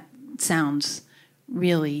that sounds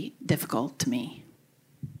really difficult to me.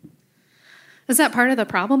 Is that part of the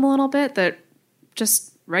problem a little bit, that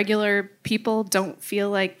just regular people don't feel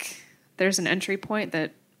like there's an entry point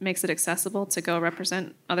that makes it accessible to go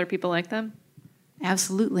represent other people like them?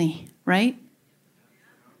 Absolutely, right?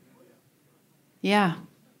 Yeah.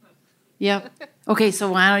 Yep. Okay,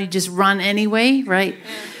 so why don't you just run anyway, right?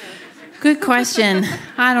 Good question.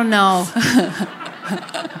 I don't know.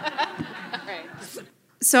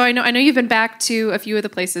 So I know you've been back to a few of the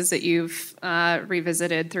places that you've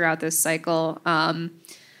revisited throughout this cycle.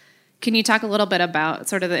 Can you talk a little bit about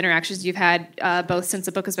sort of the interactions you've had both since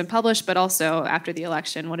the book has been published, but also after the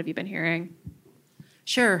election? What have you been hearing?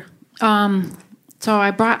 Sure. So I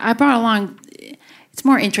brought along. It's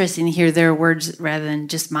more interesting to hear their words rather than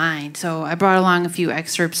just mine. So I brought along a few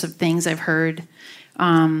excerpts of things I've heard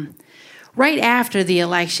right after the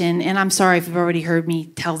election. And I'm sorry if you've already heard me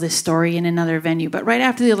tell this story in another venue, but right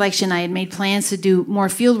after the election, I had made plans to do more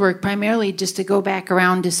field work, primarily just to go back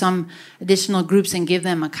around to some additional groups and give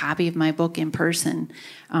them a copy of my book in person.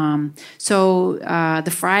 So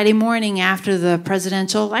the Friday morning after the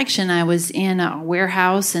presidential election, I was in a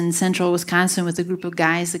warehouse in central Wisconsin with a group of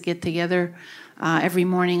guys that get together every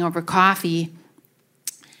morning over coffee.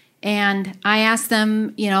 And I asked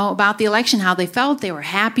them, about the election, how they felt. They were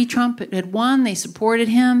happy Trump had won. They supported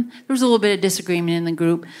him. There was a little bit of disagreement in the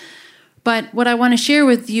group. But what I want to share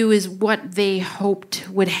with you is what they hoped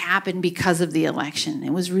would happen because of the election.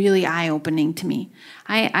 It was really eye-opening to me.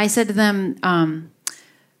 I said to them,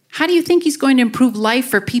 how do you think he's going to improve life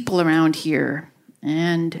for people around here?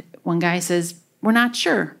 And one guy says, we're not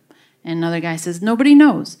sure. And another guy says, nobody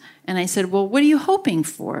knows. And I said, well, what are you hoping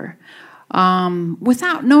for?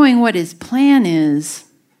 Without knowing what his plan is,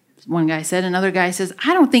 one guy said. Another guy says,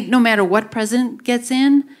 I don't think no matter what president gets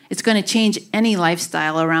in, it's going to change any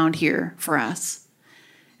lifestyle around here for us.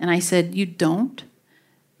 And I said, you don't?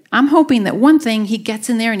 I'm hoping that one thing, he gets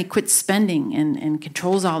in there and he quits spending and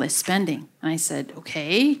controls all this spending. And I said,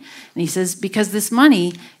 okay. And he says, because this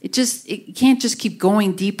money, it can't just keep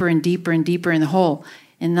going deeper and deeper and deeper in the hole.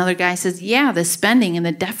 And another guy says, yeah, the spending and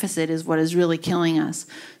the deficit is what is really killing us.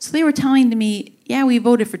 So they were telling to me, yeah, we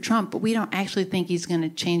voted for Trump, but we don't actually think he's going to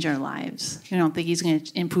change our lives. We don't think he's going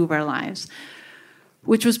to improve our lives,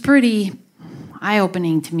 which was pretty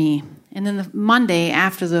eye-opening to me. And then the Monday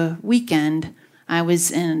after the weekend, I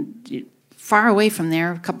was far away from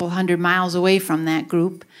there, a couple 100 miles away from that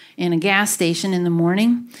group, in a gas station in the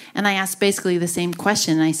morning. And I asked basically the same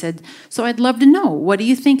question. I said, so I'd love to know, what do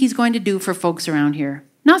you think he's going to do for folks around here?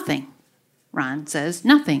 Nothing. Ron says,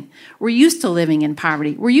 nothing. We're used to living in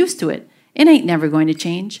poverty. We're used to it. It ain't never going to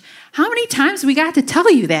change. How many times we got to tell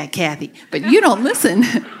you that, Kathy? But you don't listen.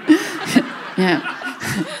 Yeah.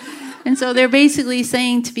 And so they're basically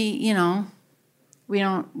saying to me, we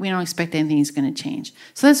don't expect anything's going to change.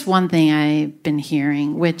 So that's one thing I've been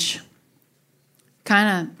hearing, which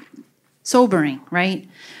kind of sobering, right?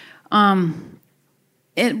 And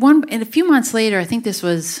a few months later, I think this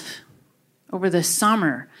was over the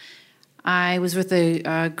summer, I was with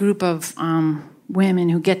a group of women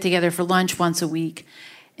who get together for lunch once a week.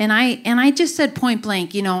 And I just said point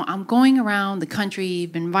blank, I'm going around the country,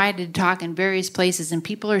 been invited to talk in various places, and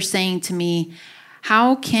people are saying to me,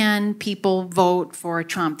 how can people vote for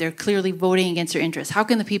Trump? They're clearly voting against their interests. How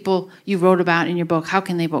can the people you wrote about in your book, how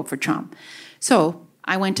can they vote for Trump? So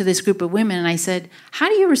I went to this group of women and I said, how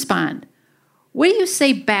do you respond? What do you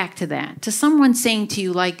say back to that? To someone saying to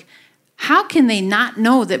you, like, How can they not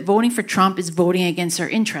know that voting for Trump is voting against their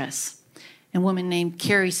interests? And a woman named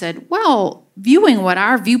Carrie said, well, viewing what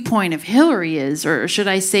our viewpoint of Hillary is, or should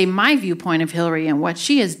I say my viewpoint of Hillary and what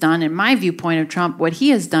she has done, and my viewpoint of Trump, what he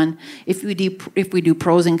has done, if we do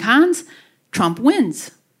pros and cons, Trump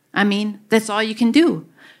wins. I mean, that's all you can do.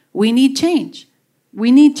 We need change.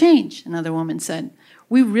 We need change, another woman said.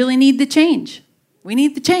 We really need the change. We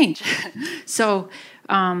need the change. So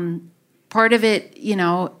part of it,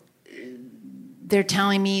 they're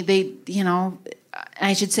telling me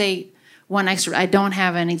I should say, one extra I don't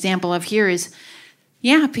have an example of here is,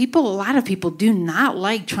 a lot of people do not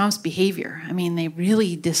like Trump's behavior. I mean, they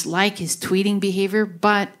really dislike his tweeting behavior,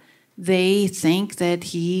 but they think that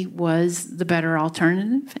he was the better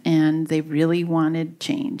alternative and they really wanted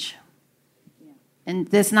change. And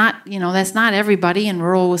that's not everybody in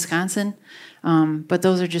rural Wisconsin, but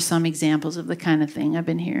those are just some examples of the kind of thing I've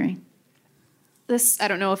been hearing. I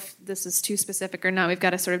don't know if this is too specific or not. We've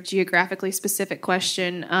got a sort of geographically specific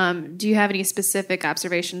question. Do you have any specific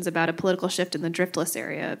observations about a political shift in the driftless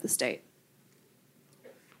area of the state?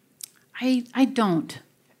 I don't,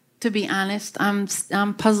 to be honest. I'm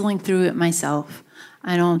puzzling through it myself.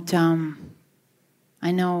 I don't.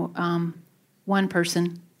 I know one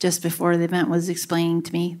person just before the event was explaining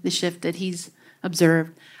to me the shift that he's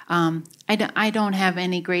observed. I don't have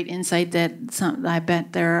any great insight I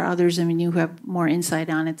bet there are others who have more insight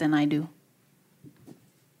on it than I do.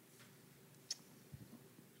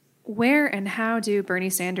 Where and how do Bernie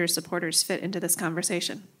Sanders supporters fit into this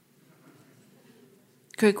conversation?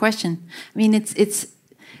 Good question. I mean, it's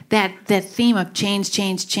that theme of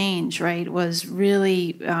change, right, was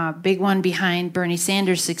really a big one behind Bernie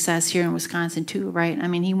Sanders' success here in Wisconsin too, right? I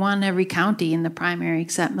mean, he won every county in the primary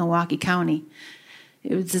except Milwaukee County.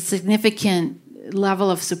 It was a significant level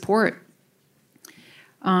of support.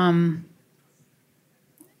 And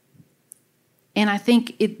I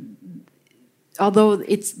think although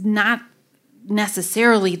it's not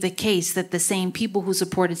necessarily the case that the same people who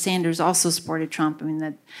supported Sanders also supported Trump. I mean,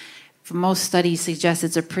 that for most studies suggest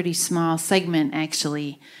it's a pretty small segment,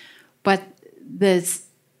 actually. But the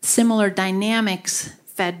similar dynamics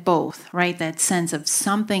fed both, right? That sense of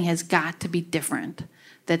something has got to be different,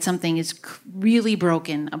 that something is really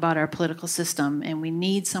broken about our political system, and we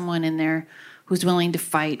need someone in there who's willing to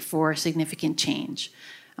fight for significant change.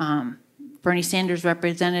 Bernie Sanders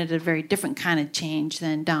represented a very different kind of change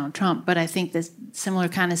than Donald Trump, but I think this similar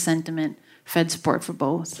kind of sentiment fed support for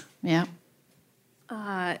both. Yeah.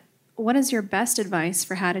 What is your best advice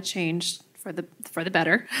for how to change for the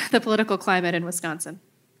better the political climate in Wisconsin?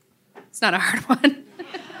 It's not a hard one.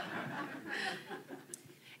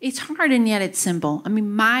 It's hard and yet it's simple. I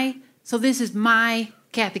mean, this is my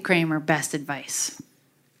Kathy Kramer best advice.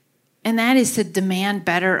 And that is to demand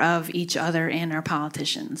better of each other and our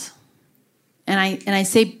politicians. And I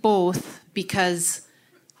say both because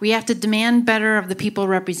we have to demand better of the people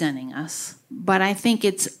representing us. But I think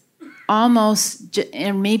it's almost,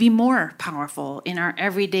 and maybe more powerful in our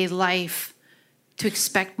everyday life to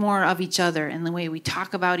expect more of each other in the way we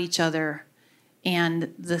talk about each other,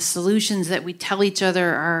 and the solutions that we tell each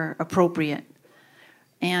other are appropriate.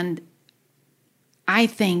 And I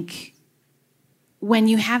think when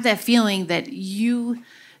you have that feeling that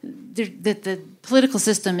that the political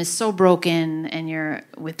system is so broken and you're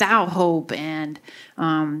without hope and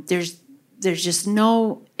there's just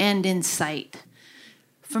no end in sight,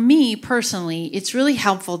 for me personally, it's really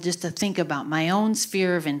helpful just to think about my own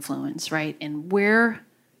sphere of influence, right? And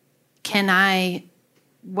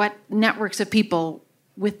what networks of people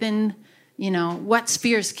within, what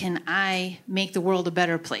spheres can I make the world a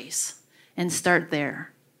better place, and start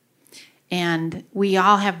there. And we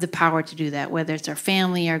all have the power to do that, whether it's our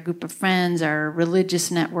family, our group of friends, our religious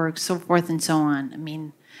networks, so forth and so on. I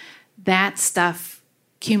mean, that stuff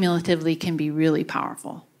cumulatively can be really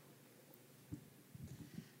powerful.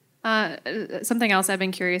 Something else I've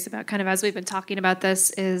been curious about, kind of as we've been talking about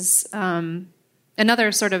this, is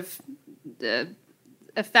another sort of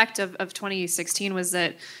effect of 2016 was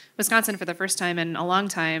that Wisconsin, for the first time in a long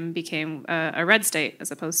time, became a red state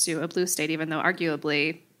as opposed to a blue state, even though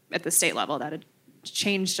arguably at the state level that had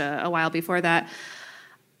changed a while before that.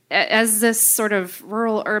 As this sort of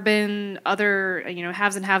rural-urban, other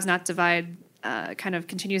haves and have-not divide kind of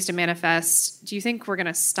continues to manifest, do you think we're going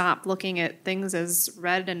to stop looking at things as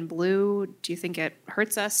red and blue? Do you think it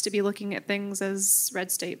hurts us to be looking at things as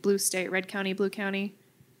red state, red county, blue county?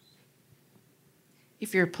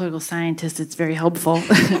 If you're a political scientist, it's very helpful.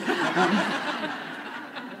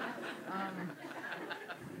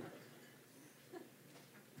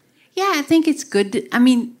 Yeah, I think it's good.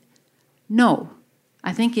 No.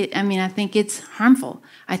 I think it's harmful.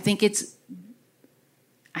 I think it's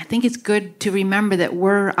good to remember that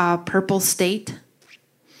we're a purple state,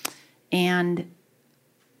 and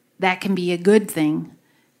that can be a good thing,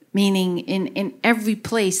 meaning in every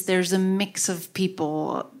place there's a mix of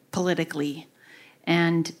people politically,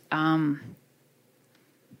 and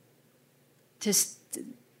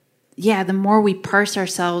the more we parse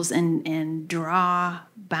ourselves and draw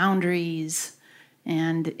boundaries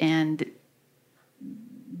and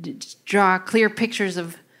draw clear pictures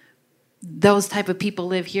of those type of people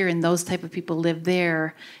live here and those type of people live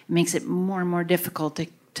there, it makes it more and more difficult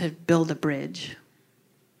to build a bridge.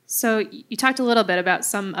 So you talked a little bit about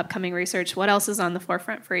some upcoming research. What else is on the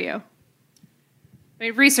forefront for you? I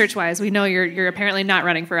mean, research-wise, we know you're apparently not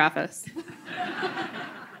running for office.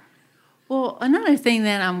 Well, another thing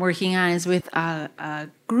that I'm working on is with a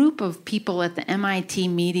group of people at the MIT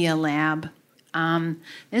Media Lab.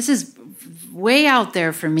 This is way out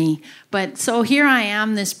there for me, but so here I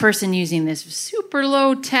am, this person using this super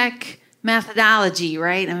low-tech methodology,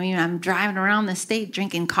 right? I mean, I'm driving around the state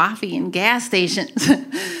drinking coffee in gas stations.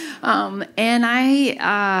 And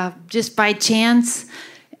I, just by chance,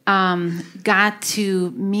 got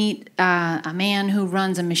to meet a man who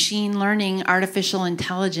runs a machine learning artificial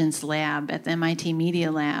intelligence lab at the MIT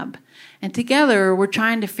Media Lab. And together, we're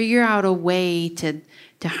trying to figure out a way to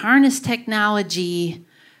harness technology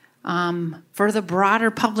for the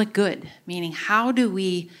broader public good, meaning how do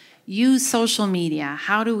we use social media?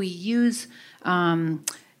 How do we use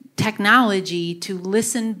technology to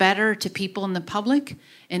listen better to people in the public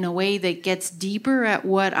in a way that gets deeper at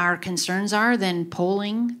what our concerns are than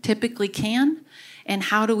polling typically can? And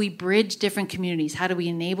how do we bridge different communities? How do we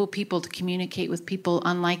enable people to communicate with people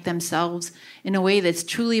unlike themselves in a way that's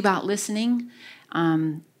truly about listening?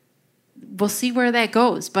 We'll see where that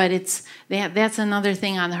goes, but that's another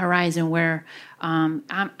thing on the horizon where I'm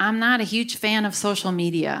not a huge fan of social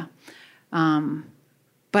media,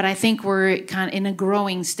 but I think we're kind of in a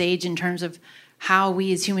growing stage in terms of how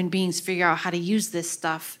we as human beings figure out how to use this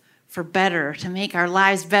stuff for better, to make our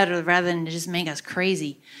lives better rather than to just make us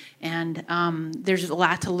crazy. And there's a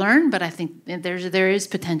lot to learn, but I think there is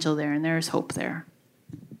potential there and there is hope there.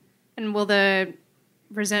 And will the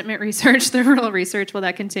resentment research, the rural research, will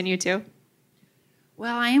that continue too?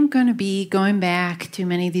 Well, I am going to be going back to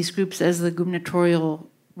many of these groups as the gubernatorial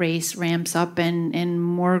race ramps up and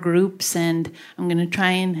more groups, and I'm going to try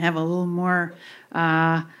and have a little more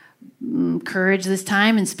courage this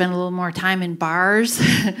time and spend a little more time in bars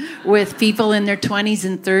with people in their 20s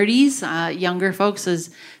and 30s. Younger folks is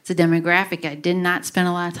a demographic I did not spend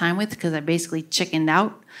a lot of time with because I basically chickened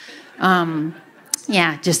out.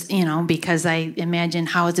 Just, because I imagine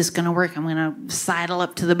how is this going to work? I'm going to sidle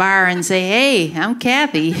up to the bar and say, hey, I'm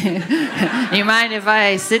Kathy. You mind if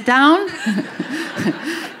I sit down?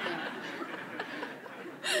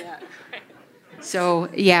 So,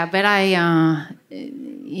 but I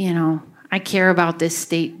care about this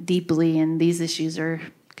state deeply, and these issues are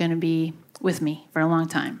going to be with me for a long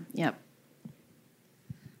time. Yep.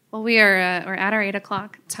 Well, we're at our 8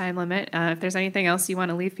 o'clock time limit. If there's anything else you want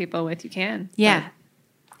to leave people with, you can. Yeah.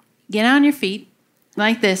 Get on your feet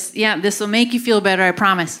like this. Yeah, this will make you feel better, I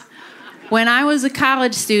promise. When I was a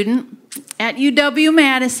college student at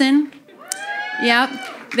UW-Madison,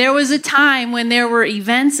 there was a time when there were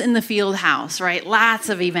events in the field house, right? Lots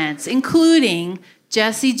of events, including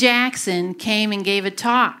Jesse Jackson came and gave a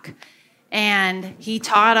talk. And he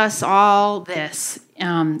taught us all this.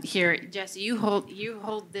 Here, Jesse, you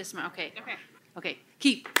hold this. Okay.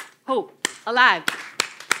 Keep hope alive.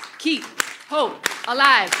 Keep hope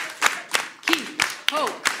alive. Keep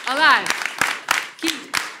hope alive.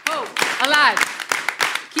 Keep hope alive.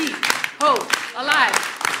 Keep hope alive.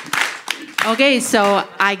 Okay, so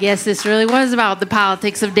I guess this really was about the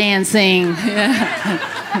politics of dancing.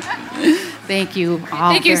 Thank you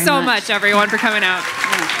all. Thank you so much, everyone, for coming out.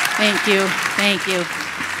 Thank you. Thank you.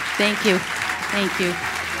 Thank you. Thank you.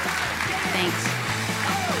 Thanks.